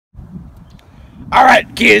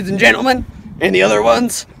Alright, kids and gentlemen, and the other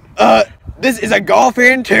ones, this is a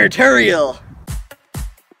golfing tutorial.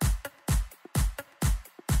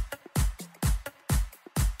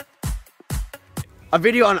 A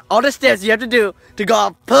video on all the steps you have to do to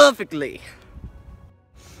golf perfectly.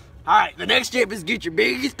 Alright, the next step is get your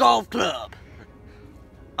biggest golf club.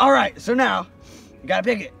 Alright, so now, you gotta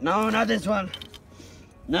pick it. No, not this one.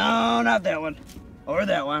 No, not that one. Or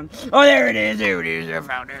that one. Oh, there it is, there it is. I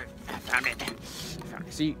found it. I found it.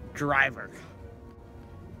 See, driver.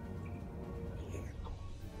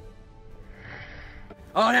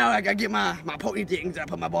 Oh, now I gotta get my pony things I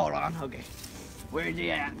put my ball on. Okay. Where is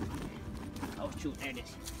he at? Oh, shoot, there it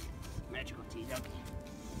is. Magical tees, okay.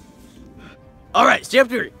 Alright, step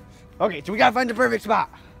 3. Okay, so we gotta find the perfect spot.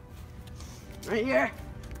 Right here?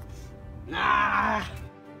 Nah.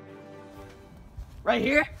 Right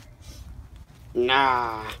here?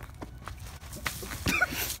 Nah.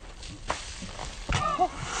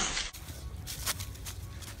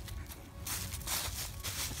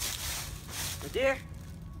 Right there?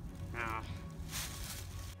 No.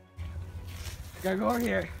 Gotta go over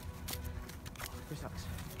here. This sucks.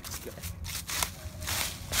 Good.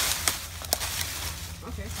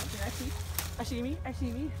 Okay, I see me.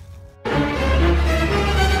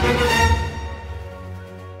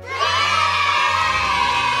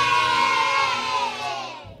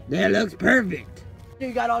 That looks perfect.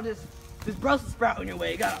 You got all this Brussels sprout in your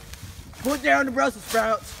way. You gotta put down the Brussels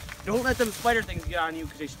sprouts. Don't let them spider things get on you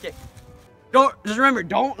because they stick. Just remember,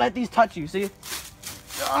 don't let these touch you, see?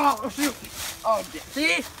 Oh, shoot. Oh,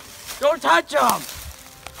 see? Don't touch them.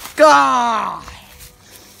 God.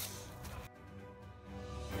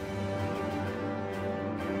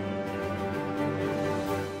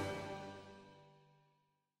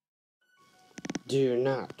 Do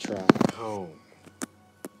not try home.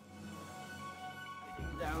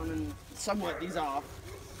 Down and somewhat these off.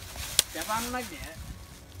 Step on them like that.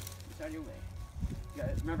 It's on your way. You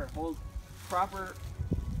gotta remember, hold proper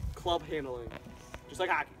club handling. Just like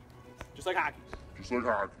hockey. Just like hockey. Just like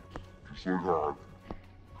hockey. Just like hockey.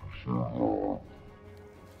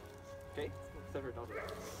 Okay, separate, don't do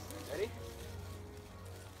that. Ready?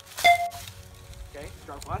 Okay,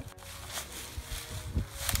 stroke 1.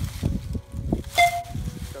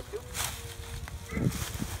 Stroke 2.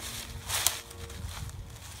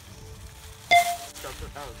 Stroke 2.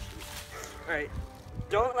 Oh, shoot. Alright,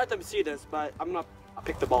 don't let them see this, but I'll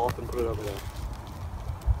pick the ball up and put it over there.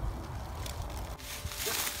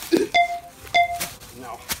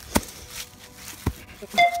 No.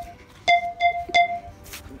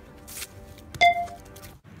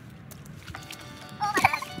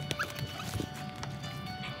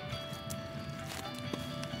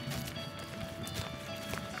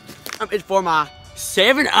 It's for my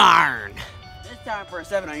 7-iron. This time for a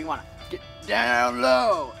 7-iron, you wanna get down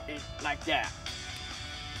low, like that.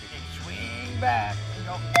 And swing back.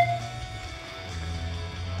 Go.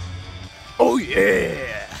 Oh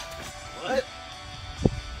yeah! What?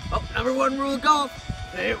 Oh, number 1 rule of golf.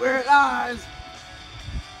 Hit where it lies.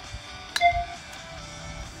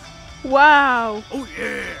 Wow. Oh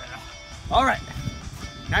yeah! All right.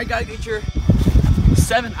 Now you gotta get your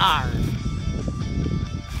 7-iron.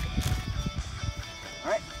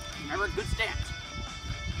 All right. Remember, good stance.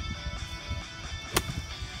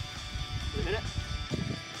 You hit it.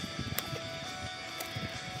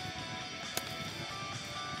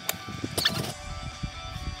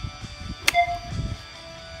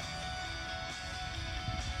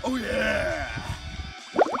 Oh yeah!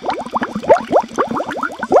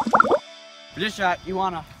 For this shot, you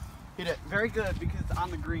wanna hit it very good because it's on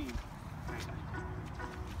the green.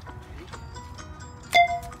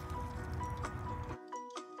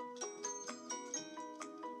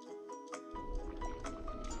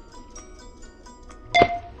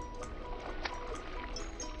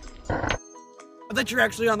 Now that you're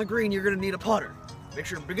actually on the green, you're gonna need a putter. Make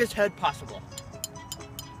sure biggest head possible.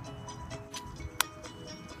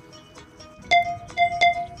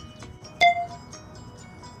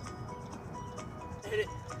 Hit it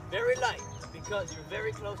very light because you're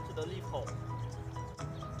very close to the leaf hole.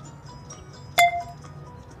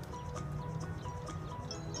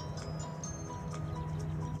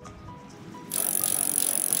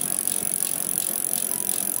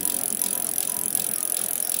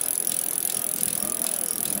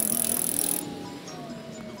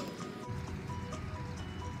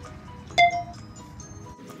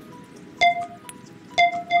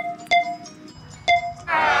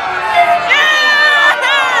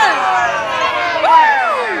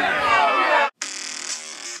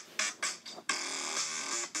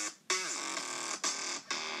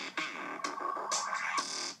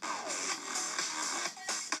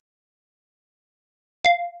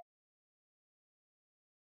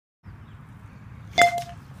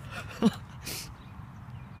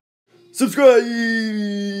 Subscribe.